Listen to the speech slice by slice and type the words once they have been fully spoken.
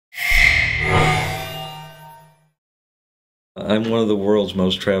I'm one of the world's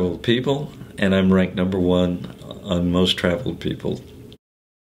most traveled people, and I'm ranked #1 on most traveled people.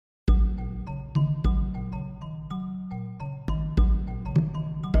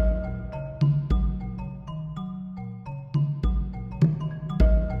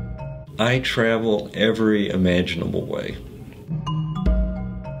 I travel every imaginable way.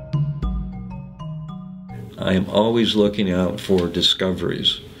 I am always looking out for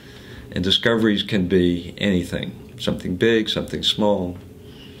discoveries, and discoveries can be anything. Something big, something small,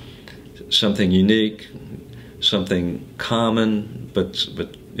 something unique, something common but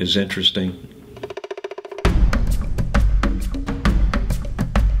is interesting.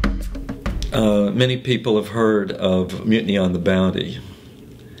 Many people have heard of Mutiny on the Bounty,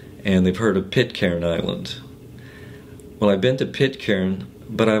 and they've heard of Pitcairn Island. Well, I've been to Pitcairn,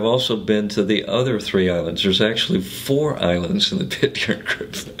 but I've also been to the other 3 islands. There's actually 4 islands in the Pitcairn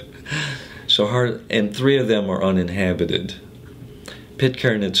group. And 3 of them are uninhabited.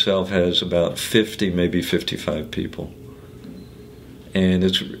 Pitcairn itself has about 50, maybe 55 people. And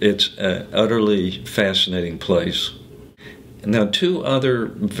it's an utterly fascinating place. Now, 2 other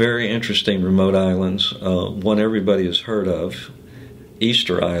very interesting remote islands, one everybody has heard of,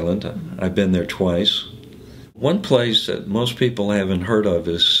 Easter Island. I've been there twice. One place that most people haven't heard of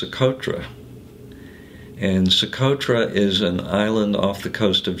is Socotra. And Socotra is an island off the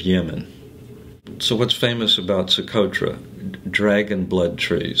coast of Yemen. So what's famous about Socotra? Dragon blood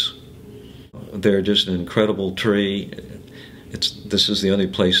trees. They're just an incredible tree. This is the only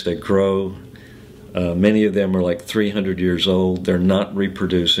place they grow. Many of them are like 300 years old. They're not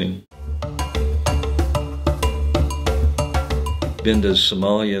reproducing. Been to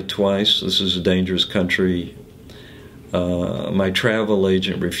Somalia twice. This is a dangerous country. My travel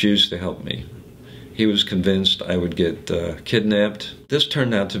agent refused to help me. He was convinced I would get kidnapped. This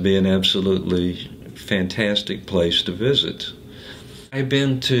turned out to be an absolutely fantastic place to visit. I've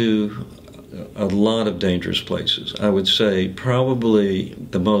been to a lot of dangerous places. I would say probably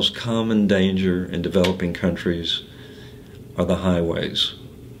the most common danger in developing countries are the highways.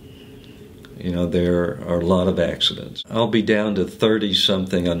 You know, there are a lot of accidents. I'll be down to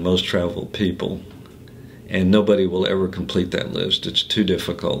 30-something on most traveled people, and nobody will ever complete that list. It's too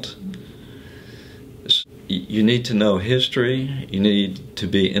difficult. You need to know history. You need to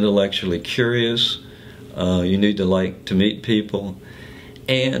be intellectually curious. You need to like to meet people.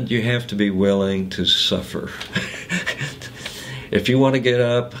 And you have to be willing to suffer. If you want to get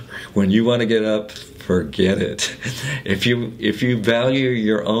up, when you want to get up, forget it. If you value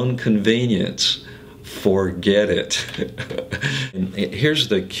your own convenience, forget it. And here's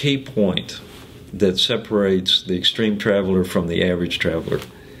the key point that separates the extreme traveler from the average traveler.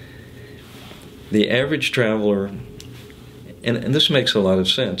 The average traveler, and this makes a lot of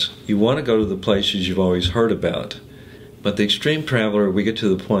sense, you want to go to the places you've always heard about. But the extreme traveler, we get to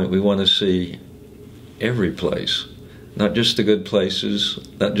the point we want to see every place. Not just the good places,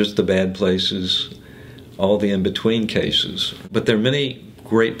 not just the bad places, all the in-between cases. But there are many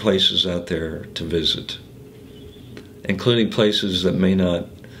great places out there to visit, including places that may not,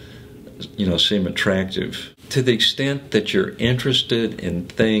 seem attractive. To the extent that you're interested in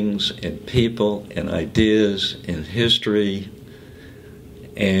things and people and ideas and history,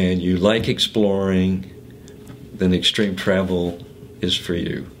 and you like exploring, then extreme travel is for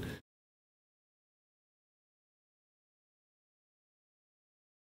you.